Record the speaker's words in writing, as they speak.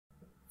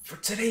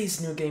For today's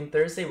New Game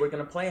Thursday, we're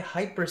gonna play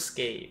Hyper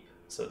Scape.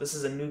 So this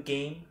is a new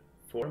game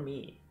for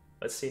me.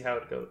 Let's see how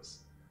it goes.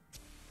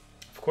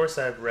 Of course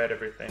I've read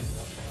everything.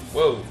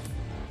 Whoa!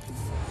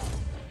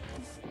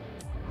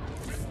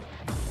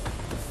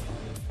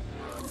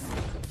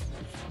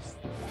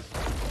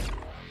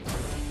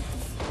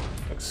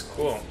 Looks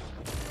cool.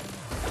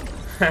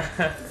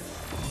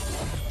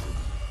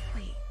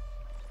 Wait,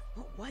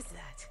 what was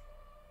that?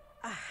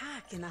 A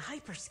hack in the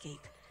Hyper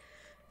Scape.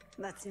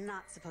 That's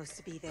not supposed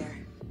to be there.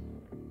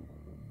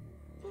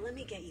 Let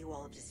me get you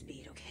all up to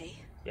speed, okay?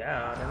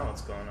 Yeah, I don't know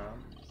what's going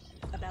on.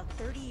 About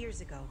 30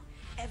 years ago,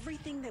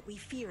 everything that we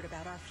feared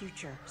about our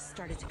future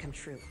started to come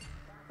true.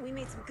 We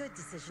made some good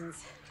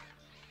decisions.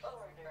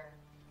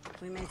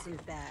 We made some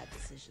bad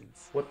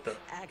decisions. What the?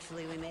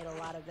 Actually, we made a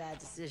lot of bad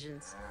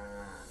decisions.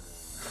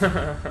 So,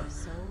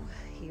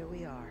 here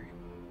we are.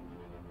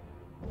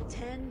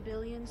 10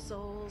 billion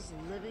souls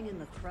living in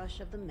the crush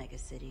of the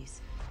megacities.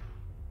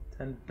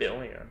 10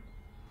 billion.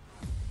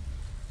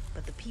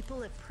 But the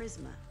people at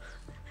Prisma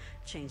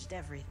changed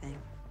everything.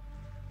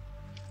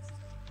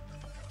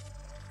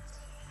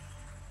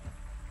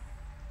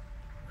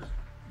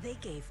 They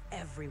gave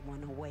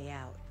everyone a way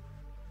out.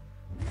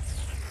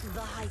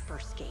 The Hyper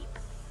Scape.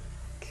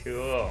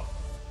 Cool.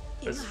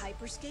 In the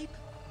Hyper Scape,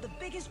 the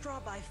biggest draw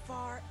by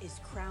far is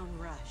Crown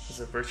Rush. Is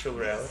it virtual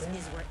reality?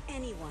 This is where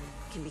anyone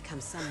can become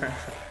someone.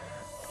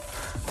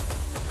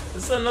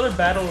 This is another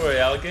battle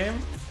royale game?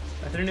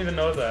 I didn't even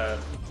know that.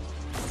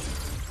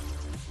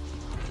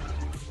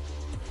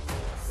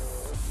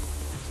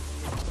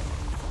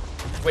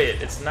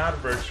 Wait, it's not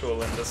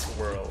virtual in this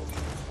world.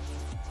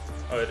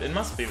 Oh, it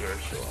must be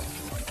virtual.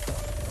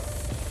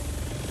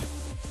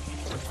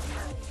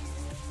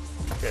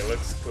 Okay,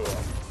 looks cool.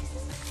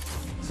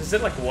 So is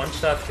it like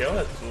one-shot kill?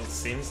 It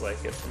seems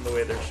like it from the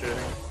way they're shooting.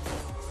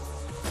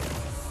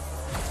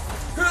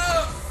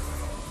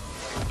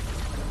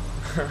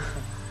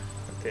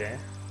 Okay.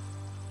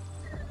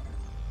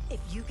 If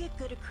you get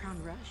good at Crown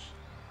Rush,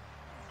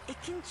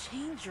 it can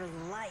change your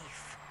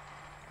life.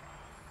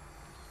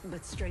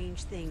 But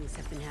strange things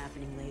have been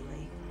happening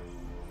lately.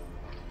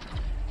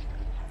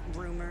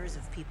 Rumors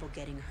of people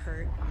getting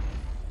hurt.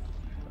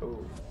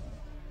 Oh.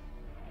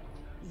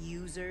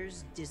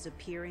 Users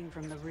disappearing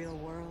from the real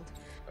world.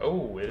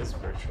 Oh, it is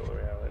virtual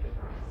reality.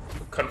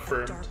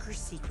 Confirmed. A darker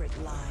secret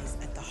lies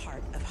at the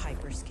heart of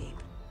Hyper Scape.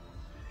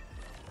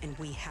 And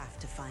we have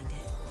to find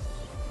it.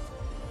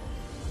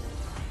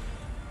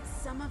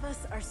 Some of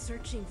us are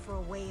searching for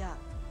a way up.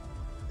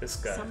 This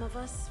guy. Some of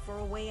us for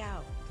a way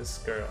out. This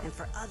girl. And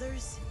for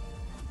others,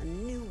 a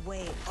new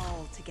way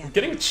altogether. I'm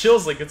getting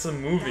chills like it's a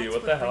movie. That's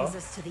what the hell? Brings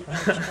us to the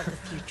edge of the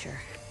future.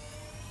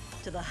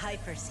 To the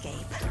Hyper Scape.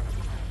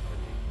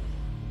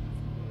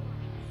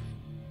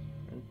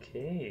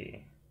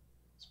 Okay.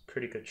 It's a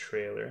pretty good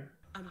trailer.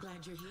 I'm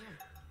glad you're here.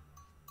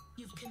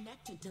 You've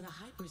connected to the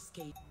Hyper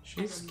Scape.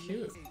 She's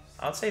cute.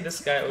 I'd say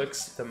this guy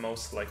looks the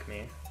most like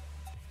me.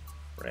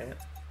 Right?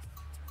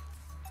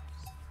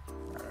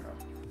 I don't know.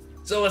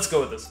 So let's go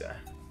with this guy.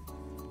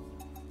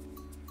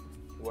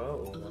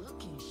 Whoa.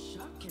 Looking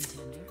sharp,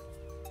 contender.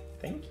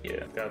 Thank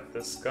you. Got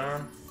this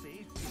gun.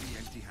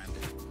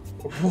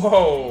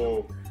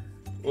 Whoa!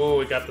 Ooh,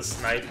 we got the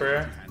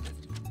sniper.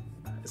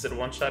 Is it a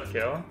one-shot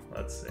kill?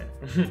 Let's see.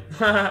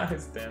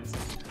 He's dancing.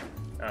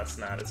 No, it's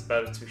not. It's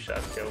about a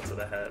two-shot kill to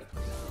the head.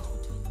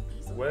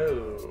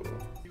 Whoa.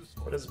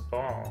 What is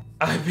ball?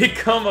 I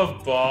become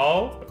a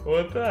ball?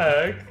 What the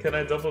heck? Can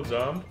I double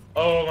jump?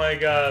 Oh my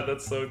god,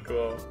 that's so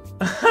cool.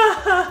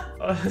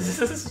 Oh, this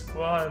is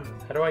fun.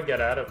 How do I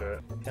get out of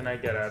it? Can I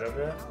get out of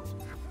it?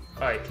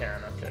 Oh, I can.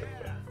 Okay.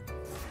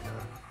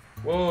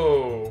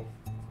 Whoa.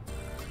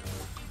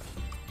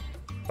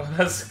 Oh,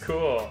 that's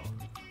cool.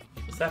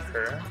 Is that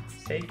her?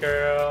 Hey,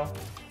 girl.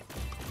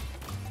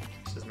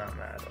 She's not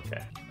mad.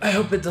 Okay. I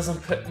hope it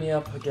doesn't put me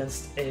up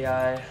against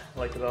AI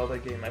like the other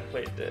game I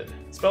played did.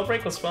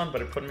 Spellbreak was fun,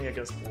 but it put me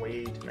against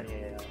way too many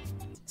AI.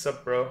 What's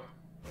up, bro?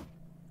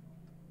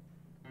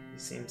 He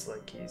seems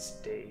like he's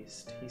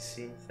dazed. He's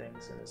seen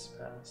things in his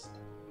past.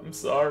 I'm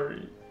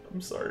sorry.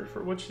 I'm sorry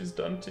for what she's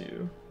done to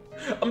you.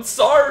 I'm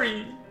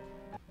sorry!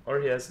 Or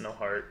he has no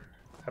heart.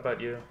 How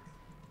about you?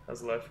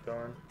 How's life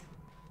going?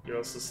 You're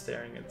also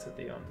staring into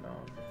the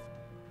unknown.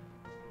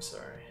 I'm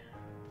sorry.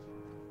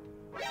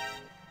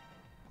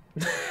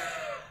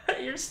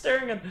 You're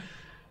staring at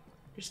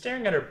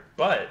her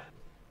butt.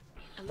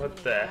 What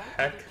the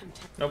heck?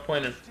 No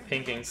point in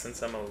pinking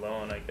since I'm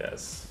alone, I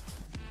guess.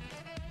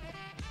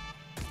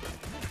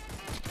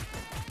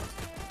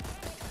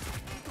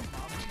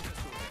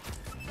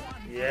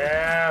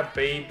 Yeah,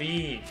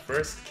 baby.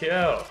 First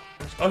kill.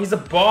 Oh, he's a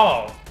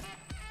ball.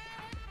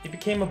 He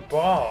became a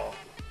ball.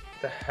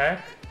 The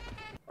heck?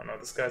 Oh no,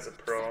 this guy's a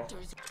pro.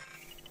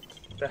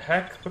 The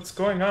heck? What's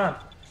going on?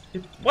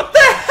 What the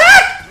heck?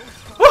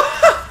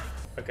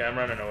 Okay, I'm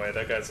running away.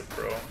 That guy's a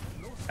pro.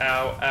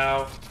 Ow,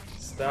 ow.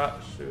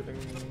 Stop shooting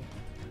me.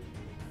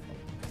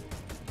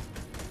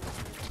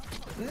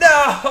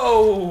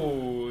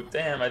 No!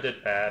 Damn, I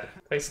did bad.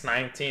 Placed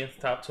 19th,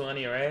 top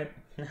 20, right?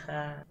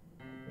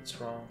 What's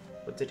wrong?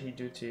 What did he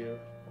do to you?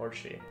 Or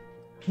she?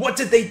 What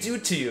did they do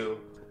to you?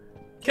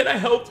 Can I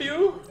help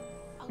you?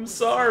 I'm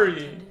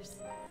sorry.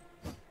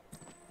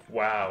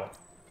 Wow.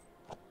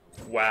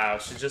 Wow,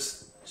 she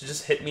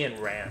just hit me and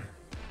ran.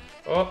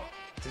 Oh,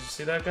 did you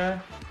see that guy?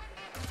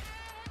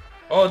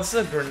 Oh, this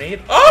is a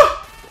grenade.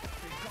 Oh!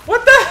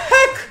 What the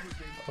heck?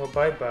 Oh,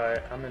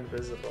 bye-bye. I'm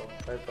invisible.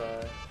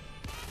 Bye-bye.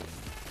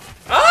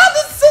 Ah,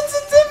 the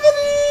sensitivity!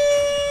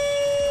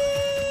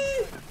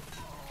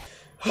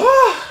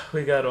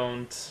 We got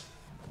owned.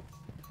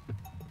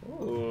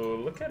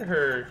 Ooh, look at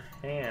her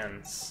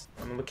hands.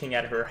 I'm looking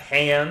at her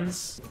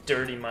hands.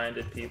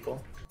 Dirty-minded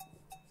people.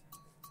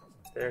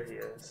 There he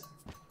is.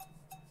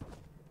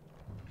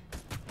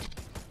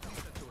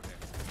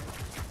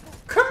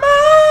 Come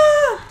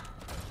on!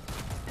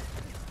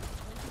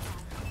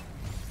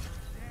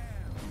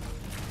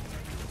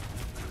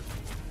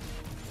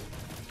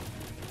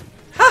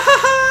 Ha ha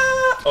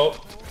ha!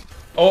 Oh.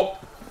 Oh.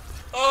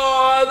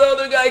 Oh, the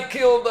other guy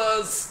killed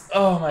us.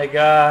 Oh my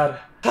god.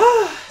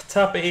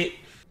 Top 8.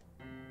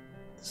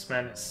 This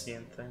man is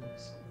seeing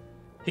things.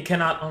 He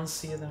cannot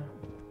unsee them.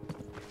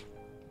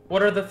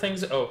 What are the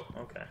things? Oh,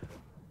 okay.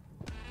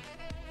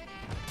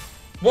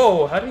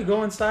 Whoa, how do you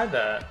go inside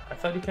that? I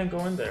thought you can't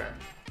go in there.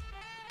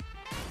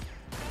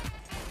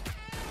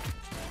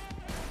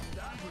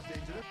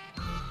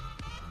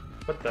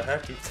 What the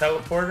heck? You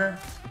teleporter?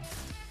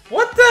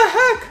 What the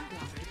heck?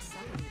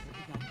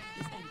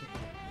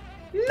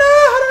 No,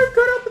 how do I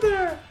get up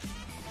there?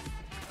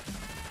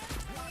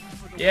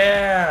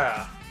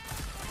 Yeah.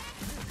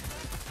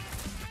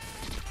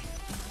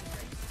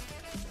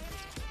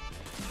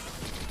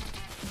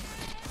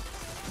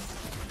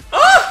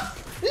 Ah!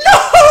 No,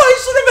 I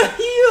should have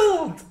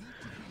healed.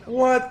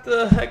 What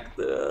the heck?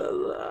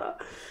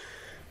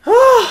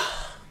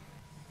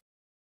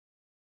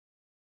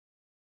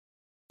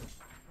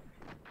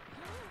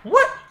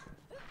 What?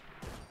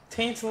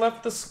 Taint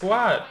left the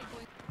squad.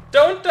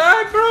 Don't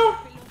die, bro!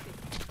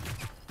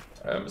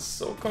 I'm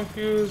so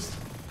confused.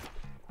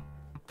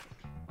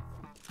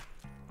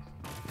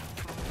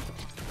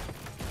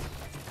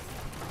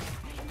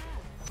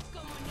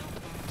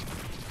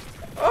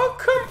 Oh,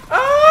 come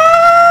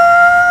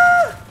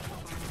on!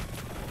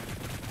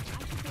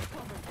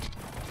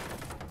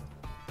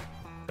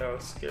 That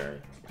was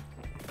scary.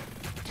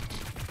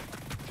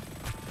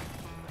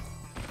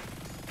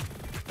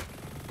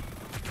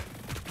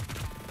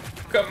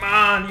 Come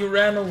on, you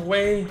ran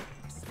away.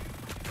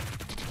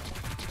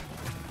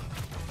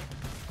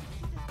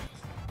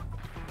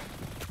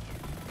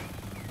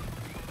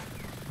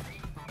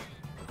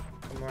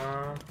 Come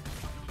on.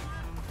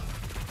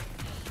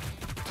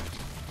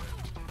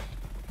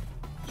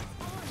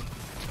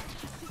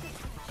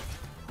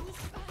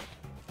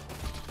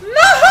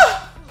 No!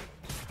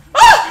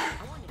 Ah!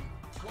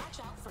 Watch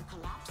out for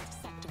collapsed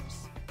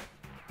sectors.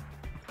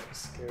 I'm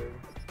scared.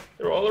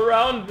 They're all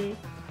around me.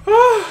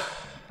 Ah!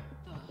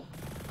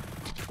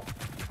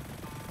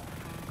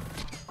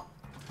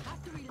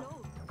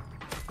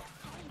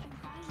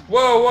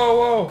 Whoa, whoa,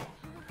 whoa!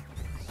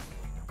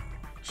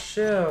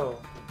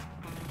 Chill.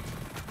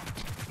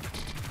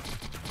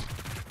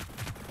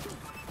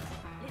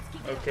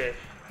 Okay.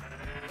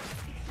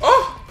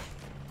 Oh!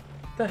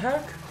 The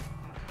heck?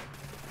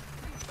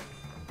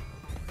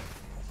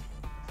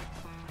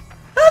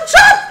 No,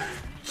 jump!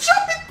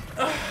 Jump it!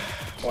 Ugh.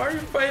 Why are you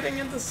fighting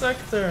in the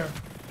sector?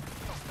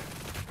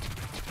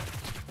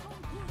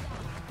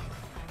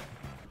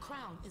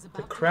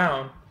 The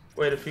crown?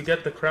 Wait, if you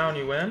get the crown,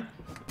 you win?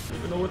 I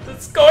don't even know what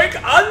is going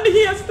on.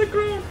 He has the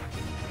crown.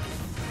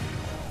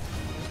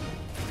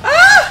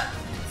 Ah!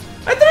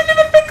 I didn't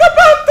even think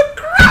about the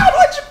crown.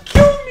 Why'd you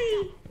kill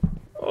me?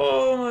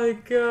 Oh my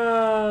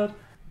god.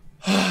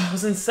 I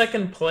was in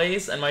second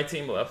place and my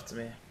team left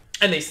me.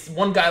 And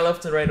one guy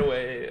left it right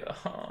away.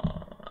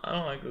 Oh, I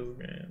don't like this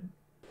game.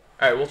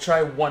 Alright, we'll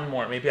try one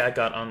more. Maybe I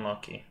got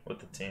unlucky with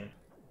the team.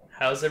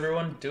 How's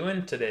everyone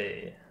doing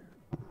today?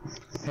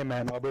 Hey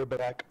man, I'll be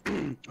back.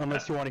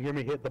 Unless you want to hear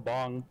me hit the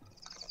bong.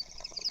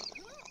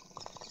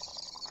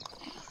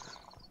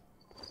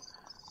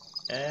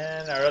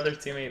 And our other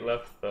teammate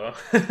left though.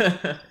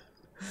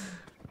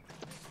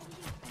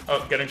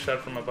 Oh, getting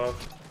shot from above.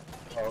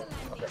 Oh,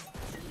 okay.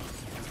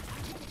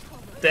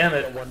 Damn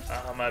it.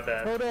 Oh, my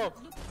bad. Hold up.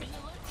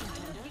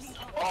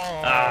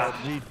 Oh, Ah.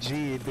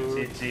 GG,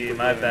 dude. GG,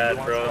 my bad,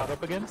 you bro. Want to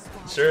up again?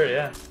 Sure,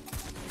 yeah.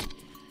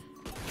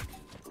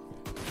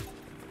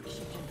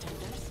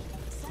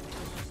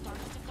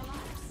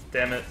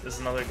 Damn it, there's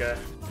another guy.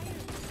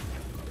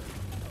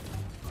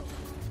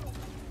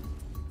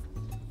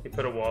 He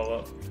put a wall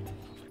up.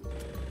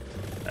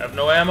 I have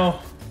no ammo.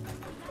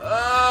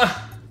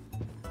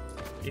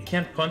 You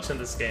can't punch in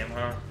this game,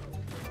 huh?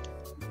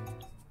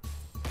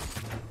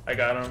 I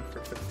got him for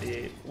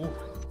 58. Ooh.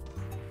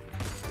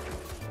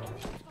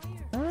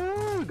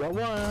 Oh, got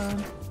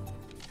one.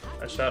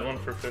 I shot one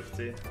for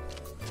 50.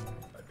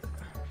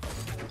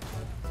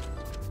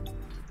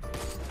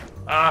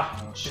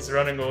 Ah! He's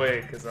running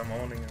away because I'm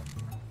owning him.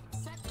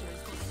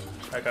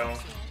 I got one.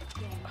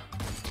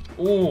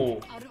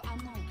 Ooh!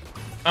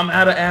 I'm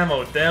out of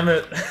ammo, damn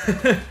it.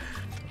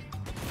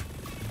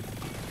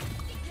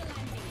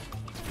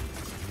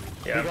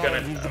 Yeah, I'm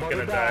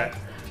gonna die.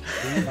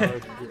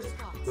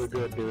 We're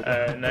good, dude.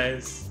 Alright,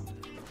 nice.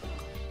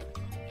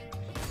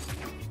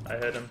 I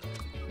hit him.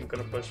 I'm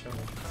gonna push him.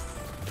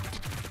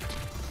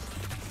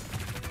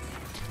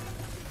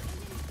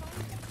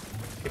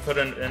 He put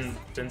an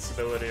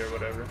invincibility or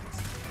whatever.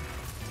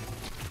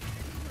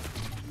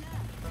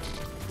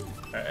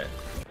 Alright.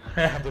 I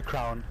have the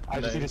crown.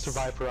 I just need to Nice.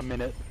 survive for a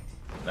minute.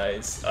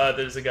 Nice.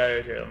 There's a guy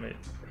right here.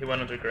 He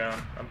went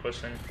underground. I'm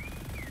pushing.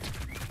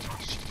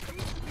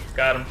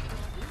 Got him.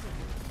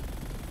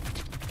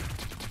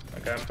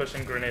 Okay, I'm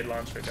pushing grenade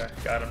launcher guy.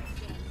 Got him.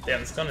 Damn,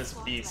 this gun is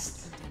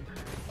beast.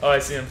 Oh, I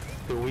see him.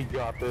 Dude, we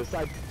got this.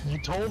 You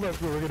told us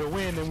we were gonna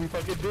win, and we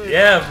fucking did.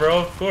 Yeah, bro,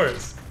 of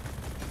course.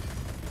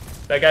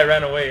 That guy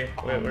ran away.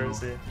 Wait, where is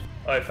he?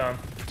 Oh, I found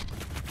him.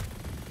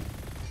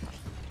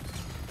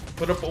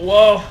 Put up a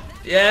wall.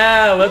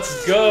 Yeah,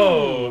 let's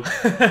go.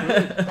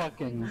 Good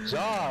fucking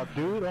job,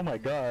 dude. Oh my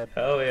god.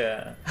 Hell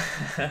yeah.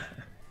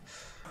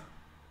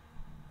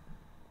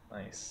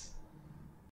 Nice.